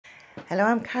Hello,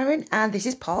 I'm Karen, and this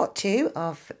is part 2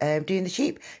 of doing the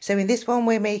sheep. So in this one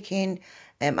we're making,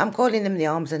 I'm calling them the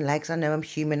arms and legs. I know I'm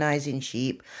humanising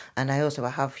sheep, and I also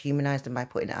have humanised them by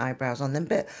putting eyebrows on them,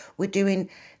 but we're doing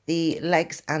the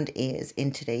legs and ears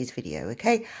in today's video,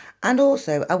 okay? And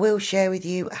also I will share with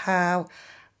you how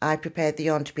I prepared the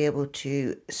yarn to be able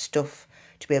to stuff,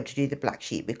 to be able to do the black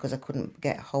sheep, because I couldn't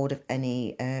get hold of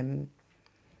any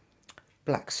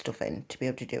black stuffing to be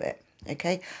able to do it.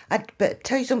 Okay, but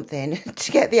tell you something,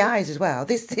 to get the eyes as well,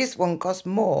 this one cost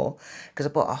more because I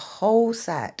bought a whole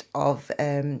set of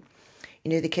you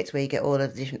know, the kits where you get all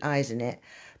of the different eyes in it,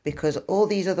 because all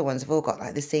these other ones have all got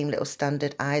like the same little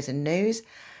standard eyes and nose,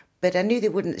 but I knew they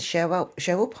wouldn't show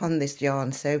up on this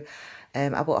yarn, so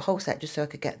I bought a whole set just so I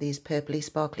could get these purpley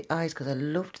sparkly eyes because I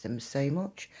loved them so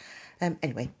much.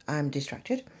 Anyway, I'm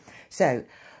distracted. So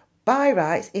by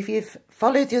rights, if you've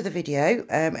followed the other video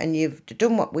and you've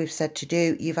done what we've said to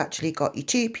do, you've actually got your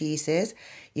 2 pieces.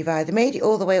 You've either made it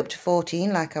all the way up to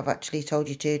 14 like I've actually told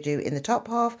you to do in the top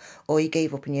half, or you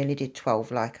gave up and you only did 12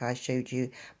 like I showed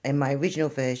you in my original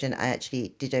version. I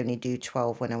actually did only do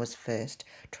 12 when I was first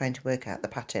trying to work out the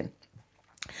pattern.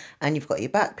 And you've got your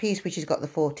back piece, which has got the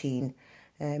 14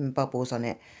 bubbles on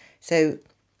it. So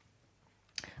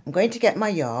I'm going to get my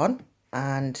yarn,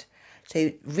 and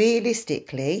so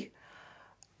realistically,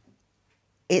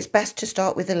 it's best to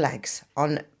start with the legs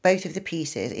on both of the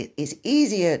pieces. It is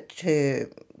easier to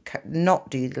not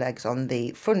do the legs on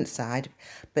the front side,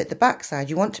 but the back side,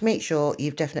 you want to make sure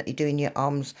you've definitely doing your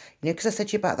arms, you know, because I said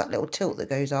to you about that little tilt that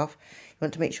goes off. You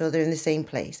want to make sure they're in the same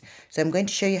place. So I'm going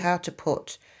to show you how to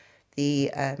put the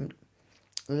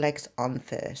legs on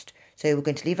first. So we're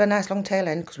going to leave a nice long tail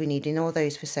end because we're needing all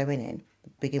those for sewing in.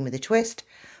 Begin with a twist.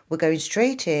 We're going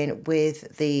straight in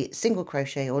with the single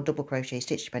crochet or double crochet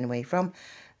stitch, depending where you're from.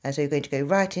 And so you're going to go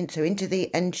right in, so into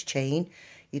the end chain,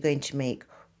 you're going to make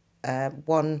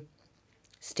 1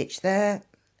 stitch there,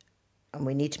 and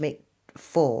we need to make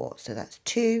 4. So that's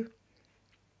 2,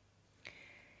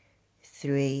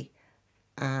 3,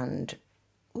 and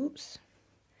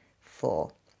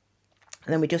 4.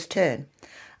 And then we just turn.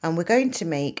 And we're going to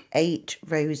make 8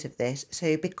 rows of this.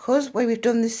 So because where we've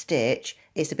done the stitch,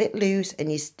 it's a bit loose and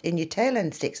your tail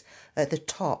end sticks at the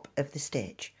top of the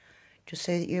stitch. Just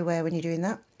so that you're aware when you're doing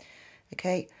that.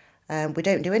 Okay, we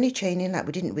don't do any chaining like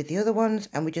we didn't with the other ones,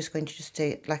 and we're just going to just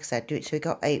do, like I said, do it so we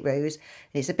got 8 rows.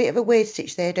 And it's a bit of a weird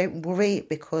stitch there, don't worry,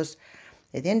 because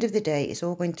at the end of the day, it's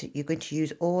all going to, you're going to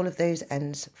use all of those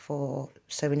ends for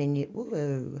sewing in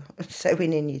your,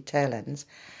 sewing in your tail ends.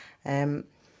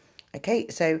 Okay,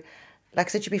 so like I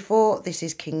said to you before, this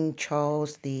is King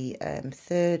Charles the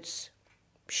III's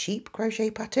sheep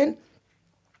crochet pattern.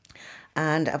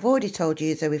 And I've already told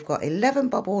you, so we've got 11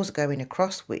 bubbles going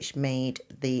across, which made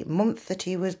the month that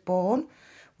he was born,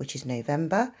 which is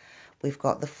November. We've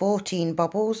got the 14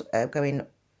 bubbles going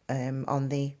on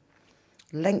the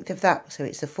length of that, so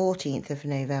it's the 14th of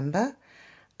November.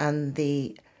 And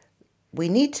we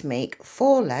need to make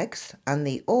 4 legs, and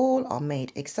they all are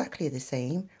made exactly the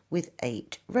same with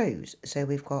 8 rows. So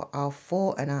we've got our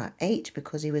 4 and our 8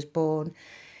 because he was born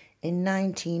in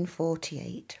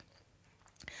 1948.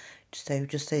 So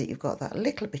just so that you've got that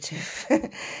little bit of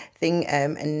thing,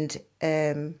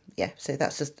 yeah, so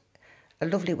that's just a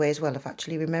lovely way as well of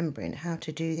actually remembering how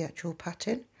to do the actual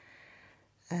pattern.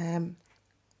 I'm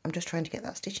just trying to get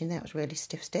that stitch in there. It was really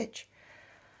stiff stitch.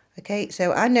 Okay,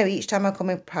 so I know each time I'm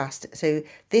coming past, so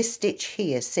this stitch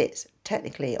here sits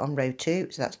technically on row 2,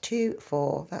 so that's 2,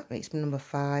 4, that makes number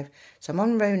 5. So I'm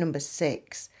on row number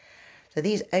 6. So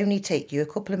these only take you a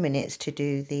couple of minutes to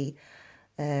do the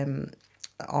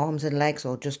arms and legs,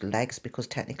 or just legs, because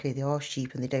technically they are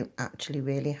sheep and they don't actually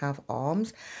really have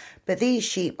arms. But these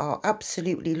sheep are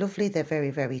absolutely lovely. They're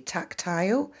very, very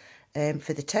tactile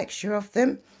for the texture of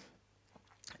them.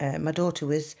 My daughter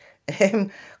was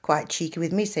quite cheeky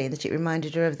with me, saying that it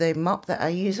reminded her of the mop that I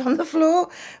use on the floor,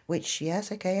 which,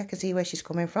 yes, okay, I can see where she's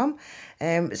coming from.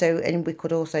 And we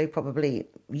could also probably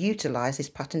utilise this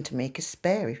pattern to make a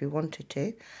spare if we wanted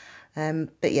to.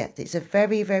 But yeah, it's a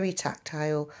very, very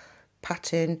tactile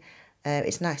pattern.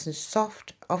 It's nice and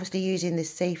soft. Obviously, using the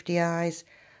safety eyes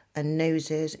and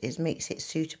noses makes it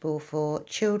suitable for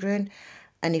children.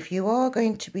 And if you are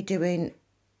going to be doing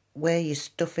where you're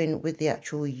stuffing with the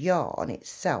actual yarn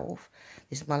itself,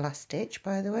 this is my last stitch,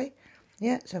 by the way.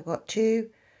 Yeah, so I've got 2,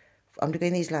 I'm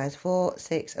doing these lines, 4,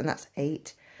 6, and that's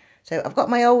 8. So I've got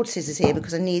my old scissors here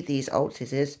because I need these old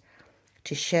scissors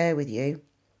to share with you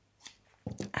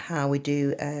how we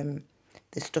do the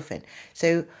stuffing.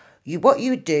 So what you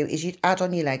would do is you'd add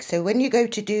on your leg. So when you go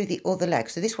to do the other leg,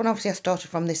 so this one obviously I started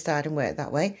from this side and worked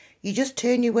that way, you just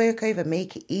turn your work over,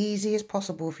 make it easy as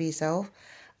possible for yourself,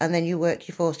 and then you work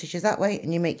your 4 stitches that way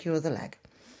and you make your other leg.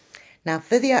 Now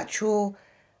for the actual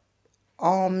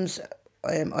arms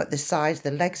at the sides,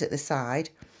 the legs at the side,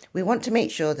 we want to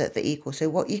make sure that they're equal. So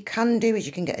what you can do is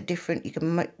you can get a different, you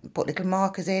can put little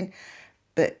markers in,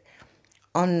 but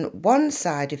on one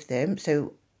side of them,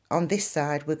 so on this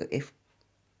side, if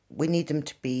we need them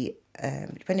to be,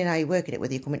 depending on how you're working it,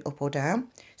 whether you're coming up or down.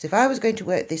 So if I was going to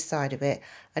work this side of it,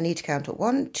 I need to count up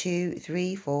 1, 2,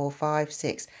 3, 4, 5,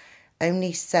 6,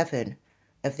 only 7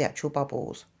 of the actual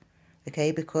bubbles,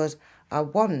 okay, because I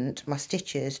want my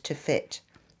stitches to fit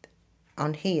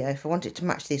on here. If I want it to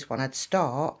match this one, I'd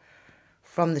start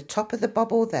from the top of the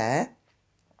bubble there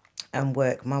and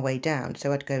work my way down.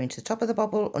 So I'd go into the top of the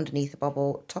bubble, underneath the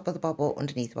bubble, top of the bubble,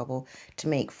 underneath the bubble to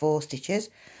make 4 stitches.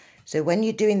 So when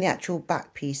you're doing the actual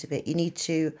back piece of it, you need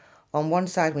to, on one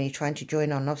side when you're trying to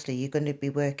join on, obviously you're going to be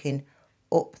working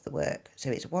up the work. So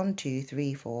it's 1, 2,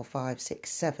 3, 4, 5, 6,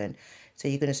 7. So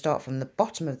you're going to start from the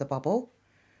bottom of the bubble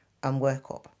and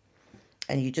work up.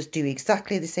 And you just do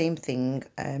exactly the same thing.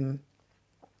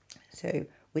 So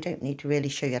we don't need to really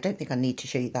show you. I don't think I need to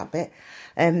show you that bit.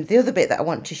 The other bit that I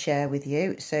want to share with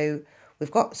you. So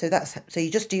we've got, so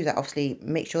you just do that, obviously,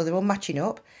 make sure they're all matching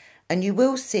up. And you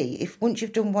will see, if once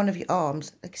you've done one of your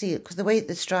arms, like see, because the way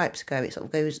the stripes go, it sort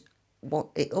of goes,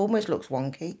 it almost looks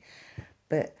wonky.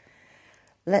 But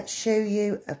let's show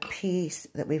you a piece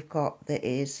that we've got that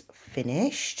is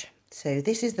finished. So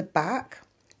this is the back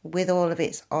with all of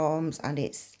its arms and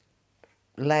its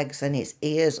legs and its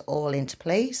ears all into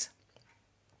place.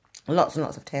 Lots and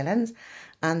lots of tail ends.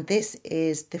 And this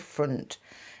is the front.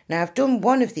 Now I've done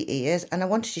one of the ears and I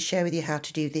wanted to share with you how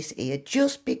to do this ear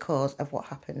just because of what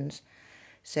happens.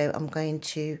 So I'm going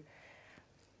to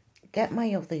get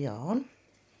my other yarn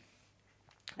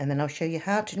and then I'll show you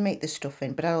how to make the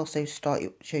stuffing, but I'll also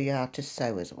show you how to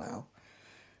sew as well,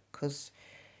 because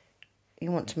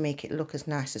you want to make it look as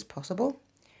nice as possible.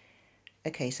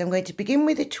 Okay, so I'm going to begin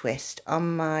with a twist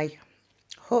on my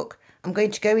hook. I'm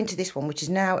going to go into this one, which is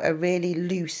now a really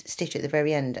loose stitch at the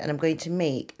very end, and I'm going to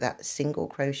make that single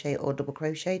crochet or double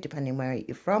crochet, depending where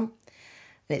you're from.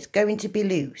 And it's going to be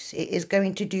loose. It is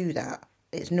going to do that.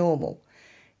 It's normal.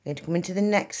 You're going to come into the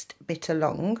next bit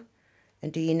along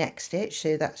and do your next stitch.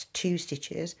 So that's 2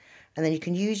 stitches. And then you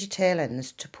can use your tail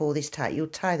ends to pull this tight. You'll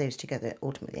tie those together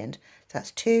ultimately at the end. So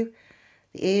that's 2.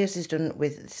 The ears is done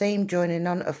with the same joining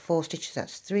on of 4 stitches.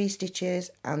 That's 3 stitches.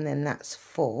 And then that's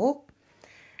 4.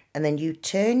 And then you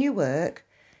turn your work,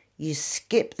 you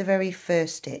skip the very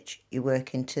first stitch, you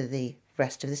work into the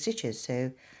rest of the stitches.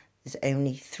 So there's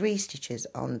only 3 stitches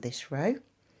on this row.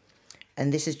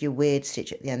 And this is your weird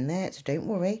stitch at the end there, so don't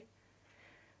worry.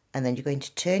 And then you're going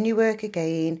to turn your work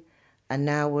again, and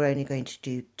now we're only going to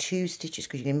do 2 stitches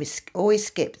because you're going to always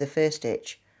skip the first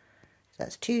stitch. So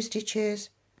that's 2 stitches.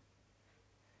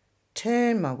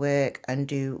 Turn my work and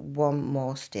do 1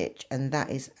 more stitch, and that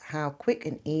is how quick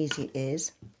and easy it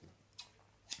is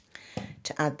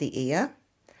to add the ear.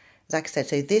 Like I said,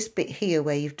 so this bit here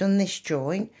where you've done this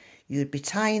join, you'd be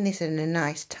tying this in a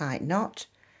nice tight knot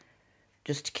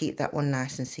just to keep that one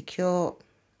nice and secure.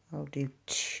 I'll do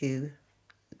 2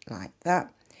 like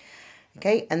that.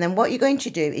 Okay, and then what you're going to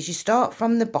do is you start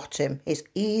from the bottom. It's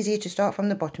easier to start from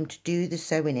the bottom to do the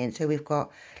sewing in. So we've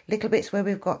got little bits where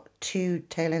we've got 2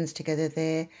 tail ends together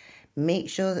there. Make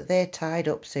sure that they're tied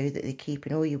up so that they're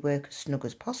keeping all your work as snug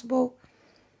as possible.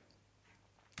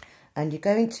 And you're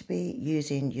going to be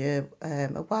using your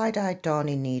a wide-eyed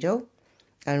darning needle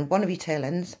and one of your tail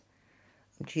ends.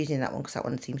 I'm choosing that one because that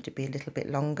one seems to be a little bit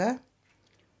longer.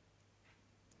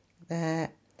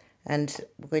 There. And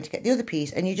we're going to get the other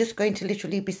piece, and you're just going to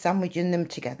literally be sandwiching them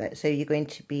together. So you're going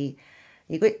to be,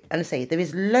 and I say there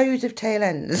is loads of tail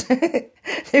ends.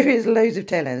 There is loads of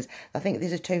tail ends. I think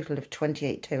there's a total of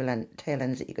 28 tail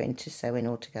ends that you're going to sew in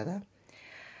all together.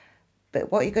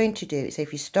 But what you're going to do is,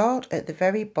 if you start at the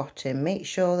very bottom, make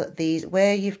sure that these,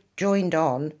 where you've joined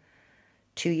on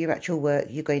to your actual work,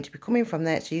 you're going to be coming from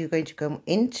there. So you're going to come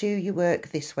into your work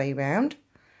this way round.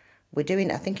 We're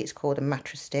doing, I think it's called a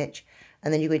mattress stitch.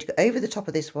 And then you're going to go over the top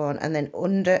of this one and then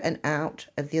under and out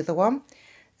of the other one.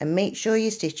 And make sure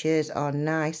your stitches are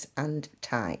nice and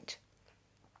tight.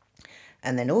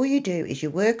 And then all you do is you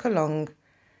work along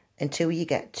until you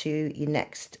get to your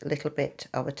next little bit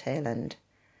of a tail end.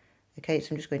 Okay, so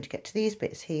I'm just going to get to these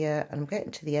bits here, and I'm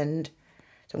getting to the end.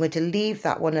 So I'm going to leave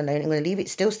that one alone. I'm going to leave it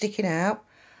still sticking out.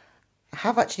 I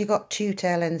have actually got 2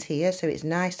 tail ends here, so it's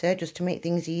nicer just to make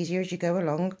things easier as you go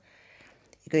along.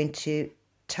 You're going to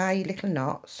tie your little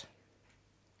knots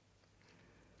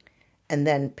and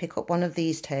then pick up one of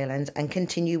these tail ends and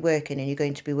continue working, and you're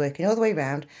going to be working all the way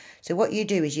around. So what you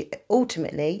do is you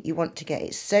ultimately you want to get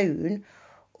it sewn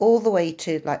all the way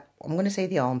to, like, I'm going to say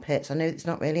the armpits. I know it's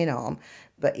not really an arm,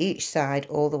 but each side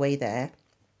all the way there.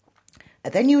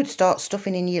 And then you would start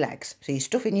stuffing in your legs. So you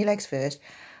stuff in your legs first.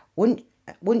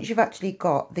 Once you've actually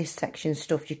got this section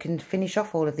stuffed, you can finish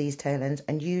off all of these tail ends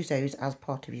and use those as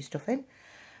part of your stuffing.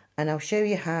 And I'll show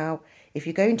you how, if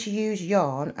you're going to use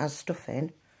yarn as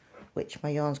stuffing, which my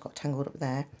yarn's got tangled up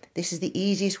there, this is the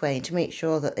easiest way to make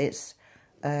sure that it's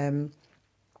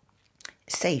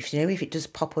safe, you know, if it does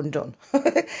pop undone.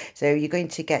 So you're going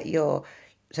to get your,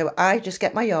 so I just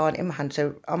get my yarn in my hand,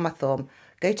 so on my thumb,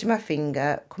 go to my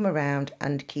finger, come around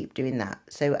and keep doing that.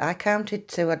 So I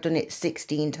counted, so I've done it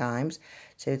 16 times.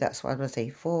 So that's what I would say,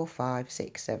 4, 5,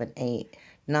 6, 7, 8,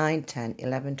 9, 10,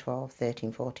 11, 12,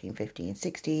 13, 14, 15,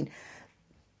 16.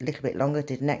 A little bit longer,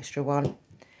 did an extra one.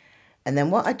 And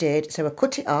then what I did, so I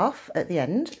cut it off at the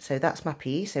end. So that's my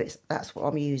piece, so that's what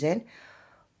I'm using.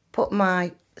 Put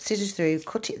my scissors through,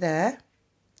 cut it there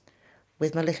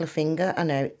with my little finger. I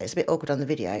know it's a bit awkward on the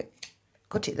video.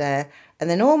 Cut it there, and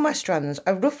then all my strands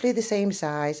are roughly the same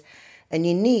size, and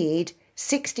you need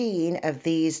 16 of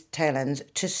these tail ends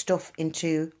to stuff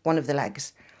into one of the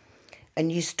legs.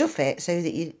 And you stuff it so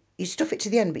that you stuff it to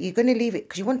the end, but you're going to leave it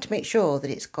because you want to make sure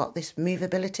that it's got this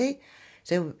movability.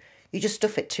 So you just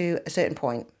stuff it to a certain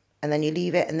point, and then you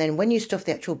leave it, and then when you stuff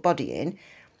the actual body in,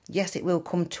 yes, it will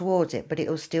come towards it, but it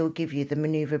will still give you the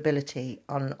manoeuvrability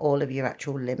on all of your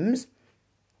actual limbs.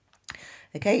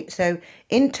 Okay, so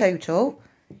in total,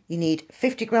 you need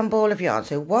 50-gram ball of yarn.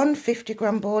 So one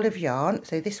 50-gram ball of yarn.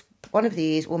 So this one of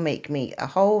these will make me a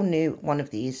whole new one of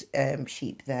these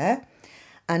sheep there.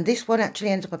 And this one actually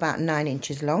ends up about 9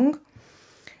 inches long.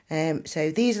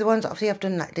 So these are the ones, obviously I've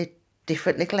done like the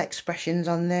different little expressions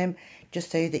on them,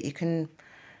 just so that you can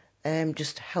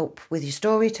just help with your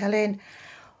storytelling.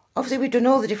 Obviously we've done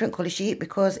all the different colour sheep,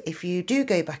 because if you do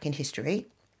go back in history,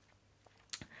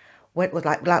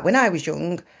 like when I was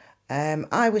young,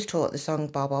 I was taught the song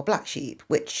Bar Bar Black Sheep,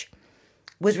 which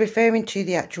was referring to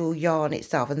the actual yarn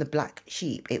itself and the black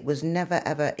sheep. It was never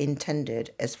ever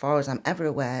intended, as far as I'm ever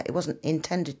aware, it wasn't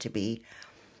intended to be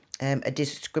a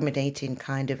discriminating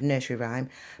kind of nursery rhyme.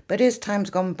 But as time's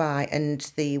gone by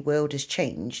and the world has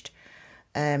changed,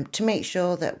 to make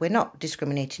sure that we're not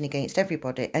discriminating against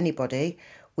anybody,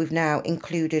 we've now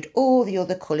included all the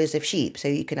other colours of sheep. So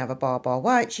you can have a bar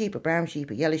white sheep, a brown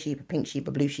sheep, a yellow sheep, a pink sheep,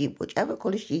 a blue sheep, whichever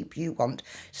colour sheep you want,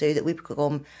 so that we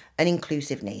become an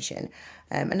inclusive nation.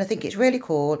 And I think it's really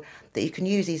cool that you can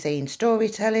use these in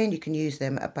storytelling. You can use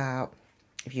them about,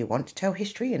 if you want to tell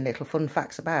history and little fun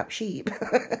facts about sheep.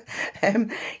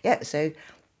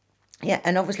 Yeah,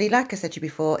 and obviously, like I said to you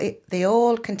before, they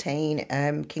all contain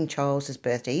King Charles's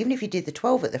birthday. Even if you did the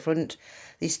 12 at the front,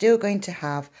 they're still going to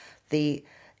have the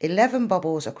 11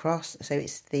 bobbles across. So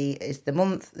it's the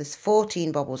month. There's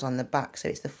 14 bobbles on the back. So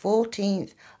it's the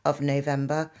 14th of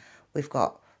November. We've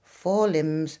got 4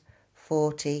 limbs,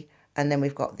 40, and then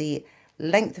we've got the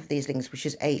length of these limbs, which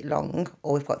is 8 long,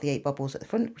 or we've got the 8 bobbles at the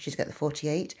front, which is get the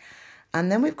 48,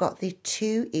 and then we've got the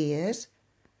 2 ears,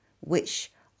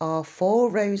 which are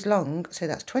 4 rows long, so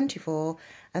that's 24,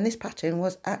 and this pattern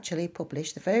was actually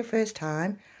published the very first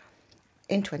time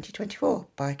in 2024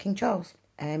 by King Charles,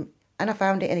 and I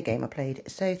found it in a game I played.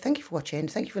 So thank you for watching,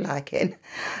 thank you for liking.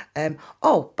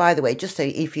 Oh, by the way, just so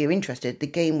if you're interested, the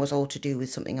game was all to do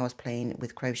with something I was playing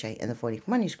with Crochet and the Voynich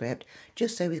manuscript,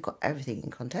 just so we've got everything in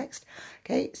context.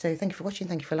 Okay, so thank you for watching,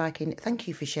 thank you for liking, thank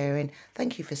you for sharing,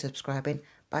 thank you for subscribing.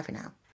 Bye for now.